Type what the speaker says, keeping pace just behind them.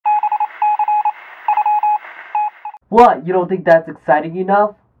What? You don't think that's exciting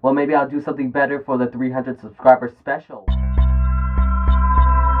enough? Well, maybe I'll do something better for the 300 subscriber special.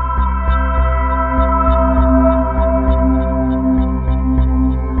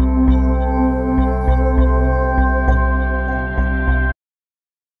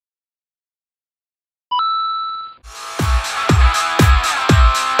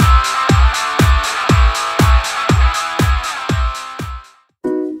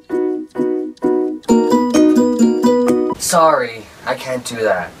 Sorry, I can't do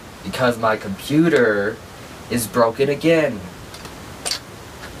that because my computer is broken again.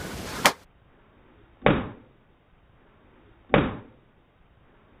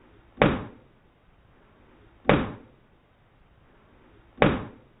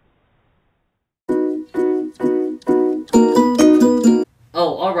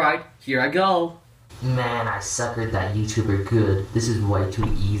 Oh, alright, here I go. Man, I suckered that YouTuber good. This is way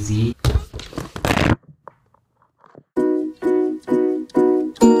too easy.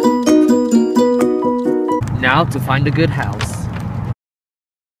 Now to find a good house.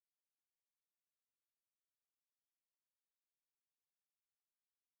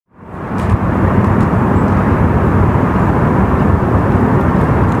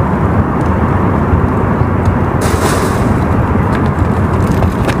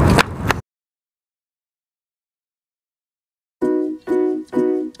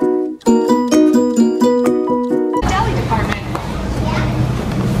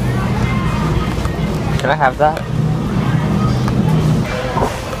 Can I have that?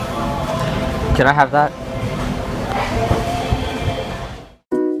 Can I have that?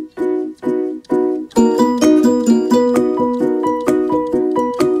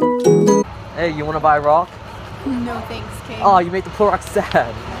 Hey, you wanna buy a rock? No thanks, King. Oh, you made the poor rock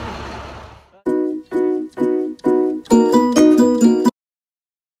sad.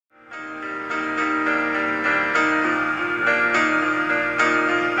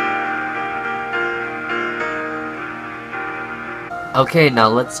 Okay, now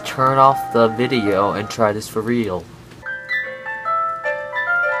let's turn off the video and try this for real.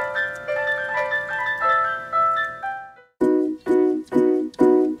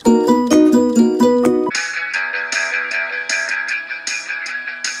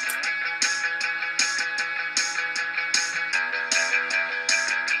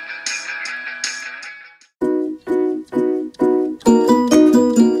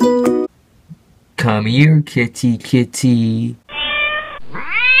 Come here, kitty, kitty.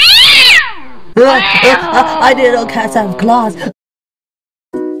 I didn't know cats have claws.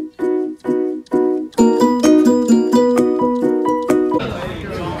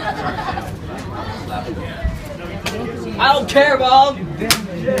 I don't care, Mom.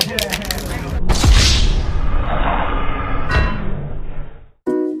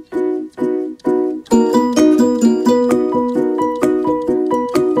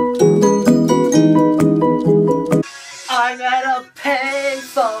 I'm at a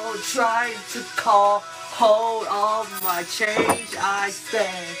payphone trying to call. Hold on my change, I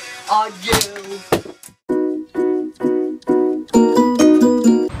spend on you.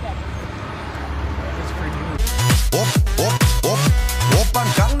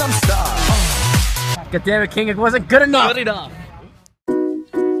 God damn it, King, it wasn't good enough! Good enough!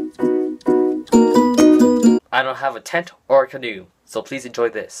 I don't have a tent or a canoe, so please enjoy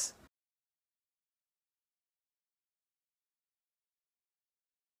this.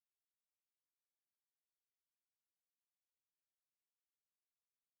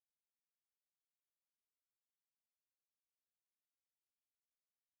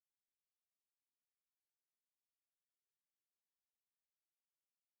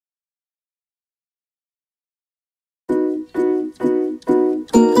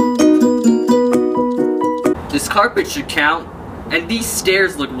 This carpet should count, and these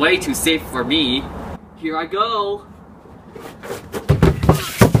stairs look way too safe for me. Here I go.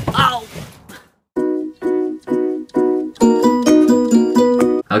 Ow!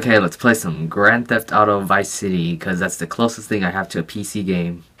 Okay, let's play some Grand Theft Auto Vice City, because that's the closest thing I have to a PC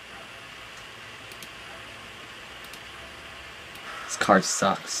game. This car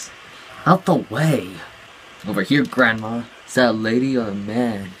sucks. Out the way! Over here, Grandma. Is that a lady or a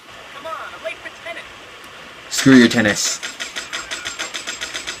man? Come on, I'm late for tennis. Screw your tennis.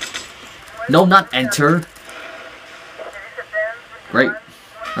 No, not enter. Great.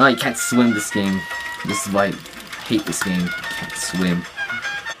 Oh, you can't swim this game. This is why I hate this game. I can't swim.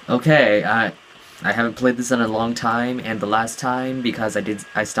 Okay, I haven't played this in a long time, and the last time because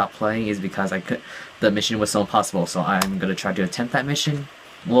I stopped playing is because the mission was so impossible. So I'm gonna try to attempt that mission.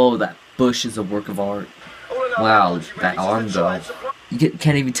 Whoa, that bush is a work of art. Wow, that arm though. You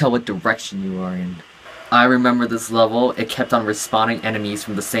can't even tell what direction you are in. I remember this level. It kept on respawning enemies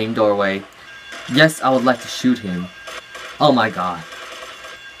from the same doorway. Yes, I would like to shoot him. Oh my god.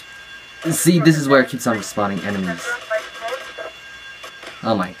 See, this is where it keeps on respawning enemies.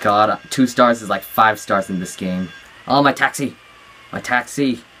 Oh my god, 2 stars is like 5 stars in this game. Oh, my taxi! My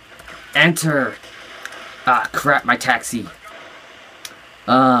taxi! Enter! Ah, crap, my taxi.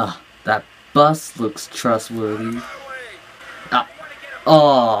 That bus looks trustworthy. Ah,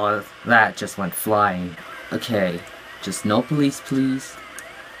 oh, that just went flying. Okay, just no police, please.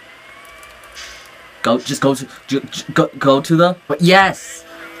 Go to the... But yes!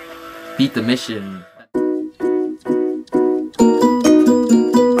 Beat the mission.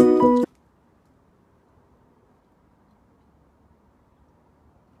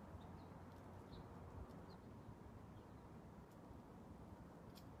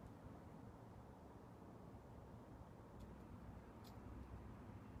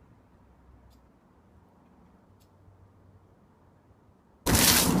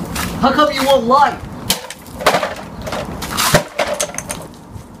 How come you won't lie?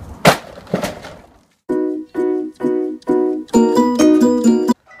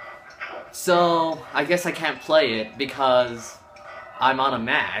 So, I guess I can't play it because I'm on a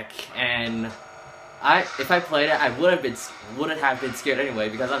Mac, and if I played it, I wouldn't have been scared anyway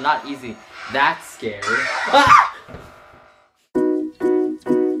because I'm not easy that scared. Ah!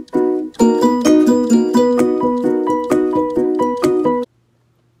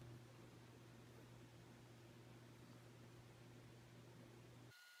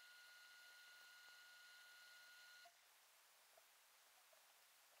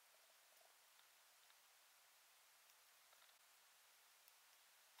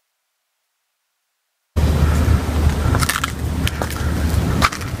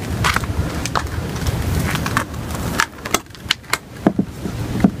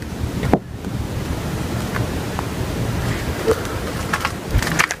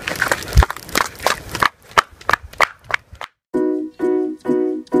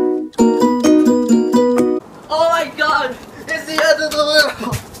 Oh my god! It's the end of the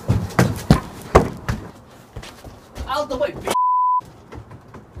level! Out the way, bitch!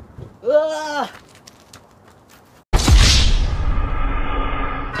 Ah!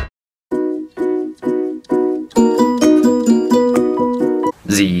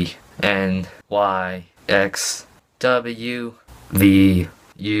 Z N Y X W V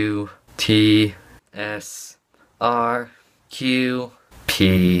U T S R Q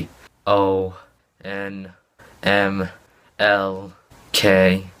P O N M L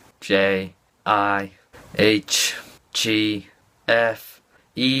K J I H G F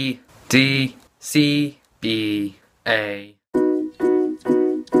E D C B A